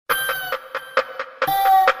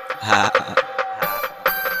Man,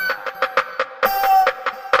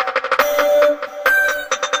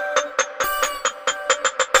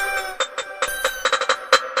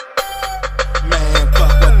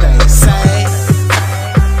 fuck what they say.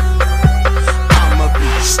 I'ma be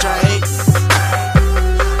straight.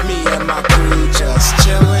 Me and my crew just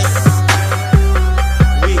chillin'.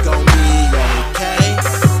 We gon' be okay.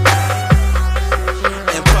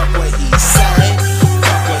 And fuck what he say.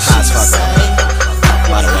 Fuck what she say. Fuck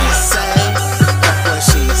what he say. Fuck what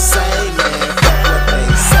she say. Man, fuck what they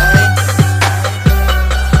say.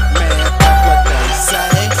 Man, fuck what they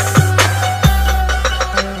say.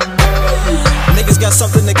 Niggas got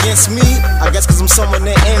something against me, I guess cause I'm someone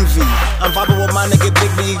they envy. I'm vibing with my nigga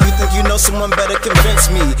Bigby. If you think you know someone, better convince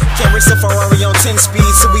me. Can't race a Ferrari on 10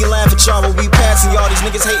 speed, so we laugh at y'all when we passing y'all. These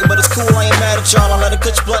niggas hating, but it's cool, I ain't mad at y'all. I let a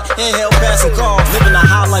clutch blunt, inhale, pass and call. Living a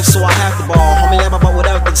high life, so I have to ball. Homie, I'm about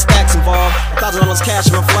whatever, the stacks involved. $1,000 cash,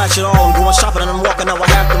 I'ma flash it all. I'm going shopping and I'm walking out with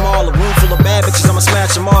half them all. A room full of bad bitches, I'ma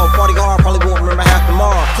smash them all. Party hard, probably won't remember half them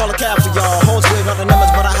all. Call a cab for y'all, hoes wave out the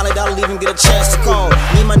numbers, but I highly doubt I'll even get a chance to call.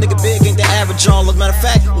 Me and my nigga Big ain't the average, y'all. As a matter of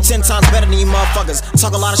fact, I'm 10 times better than you motherfuckers.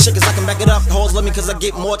 Talk a lot of shit cause I can back it up. Hoes love me cause I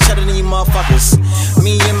get more cheddar than you motherfuckers.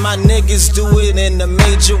 Me and my niggas do it in a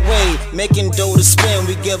major way, making dough to spin.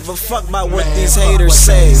 We give a fuck about what these haters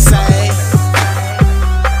say.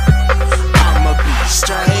 I'ma be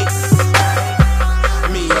straight.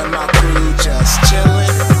 Me and my crew just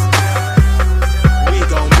chillin'. We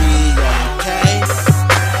gon' be okay.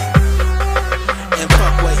 And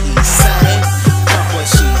fuck what he say. Fuck what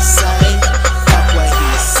she say. Fuck what he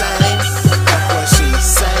say. Fuck what she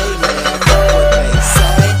say. Man, fuck what they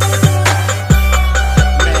say.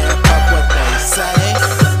 Man, fuck what they say.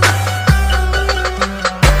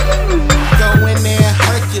 Go in there,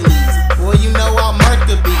 Hercules. Boy, you know I'll murk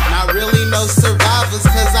the beat. Not really no survivors,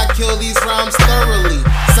 cause I kill these rhymes thoroughly.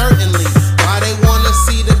 Certainly, why they wanna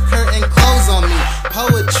see the curtain close on me?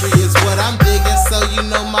 Poetry is what I'm digging, so you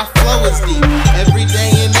know my flow is deep. Every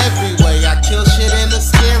day and every way, I kill shit in a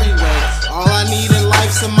scary way. All I need in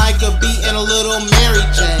life's a mic, a beat, and a little Mary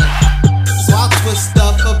Jane. So I'll twist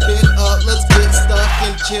stuff a bit up, let's get stuck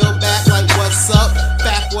and chill back like what's up?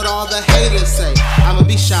 Back what all the haters say. I'ma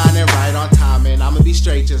be shining right on time and I'ma be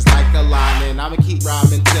straight just like a lion. I'ma keep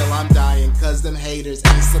rhyming till I'm dying, cause them haters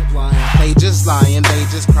ain't supplying. They just lying, they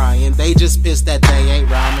just crying, they just pissed that they ain't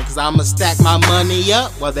rhyming. Cause I'ma stack my money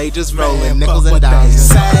up while they just rolling nickels and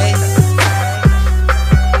dimes.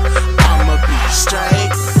 I'ma be straight.